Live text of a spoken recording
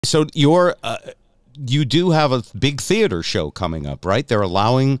So you do have a big theater show coming up, right? They're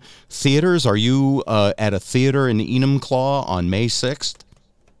allowing theaters. Are you at a theater in Enumclaw on May 6th?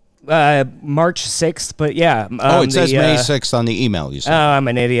 March 6th, but yeah. It says May 6th on the email you sent. Oh, I'm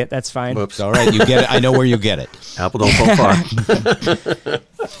an idiot. That's fine. Whoops. All right, you get it. I know where you get it. Apple don't fall far.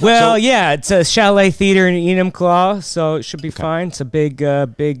 Well, yeah, it's a Chalet Theater in Enumclaw, so it should be fine. It's a big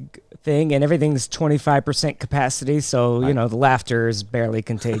thing, and everything's 25% capacity, so, you know, the laughter is barely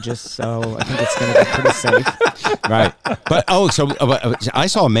contagious, so I think it's going to be pretty safe. Right. But, I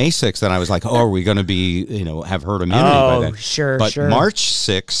saw May 6th, and I was like, are we going to be, have herd immunity by then? Sure, but sure. March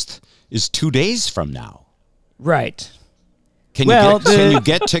 6th is 2 days from now. Right. Can you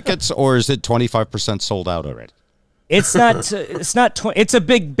get tickets, or is it 25% sold out already? It's not. It's a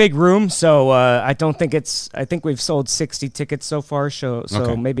big room, so I don't think it's. I think we've sold 60 tickets so far. So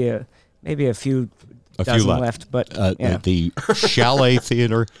maybe a few dozen left. But yeah. The Chalet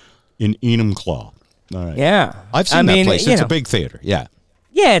Theater in Enumclaw. All right. Yeah, I've seen that place. It's a big theater. Yeah.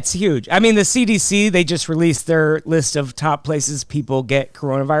 Yeah, it's huge. I mean, the CDC, they just released their list of top places people get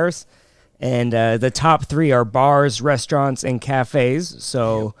coronavirus, and the top 3 are bars, restaurants, and cafes.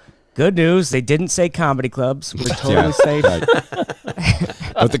 So. Good news, they didn't say comedy clubs. We're totally safe. Right.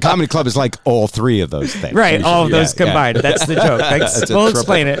 But the comedy club is like all 3 of those things. Right, all of those combined. Yeah. That's the joke. We'll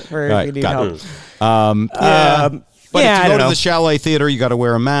explain it if you need help. But if you go to the Chalet Theater, you got to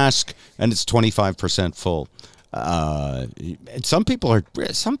wear a mask, and it's 25% full. Some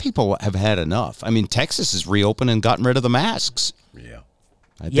people have had enough. I mean, Texas has reopened and gotten rid of the masks. Yeah.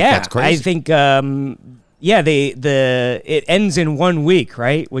 I think that's crazy. I think... it ends in 1 week,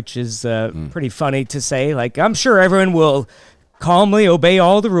 right? Which is pretty funny to say. Like, I'm sure everyone will calmly obey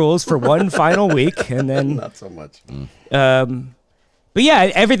all the rules for one final week, and then not so much. But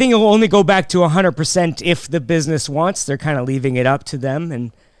yeah, everything will only go back to 100% if the business wants. They're kind of leaving it up to them,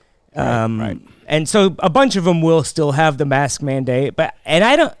 and right. And so a bunch of them will still have the mask mandate. And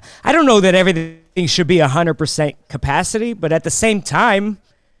I don't know that everything should be 100% capacity, but at the same time,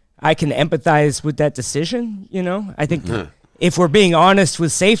 I can empathize with that decision, I think if we're being honest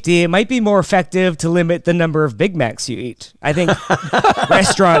with safety, it might be more effective to limit the number of Big Macs you eat. I think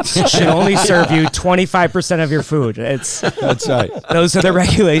restaurants should only serve you 25% of your food. That's right. Those are the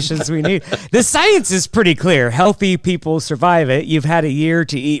regulations we need. The science is pretty clear. Healthy people survive it. You've had a year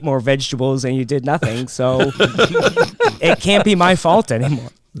to eat more vegetables and you did nothing, so it can't be my fault anymore.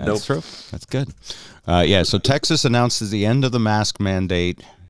 That's true. That's good. So Texas announces the end of the mask mandate.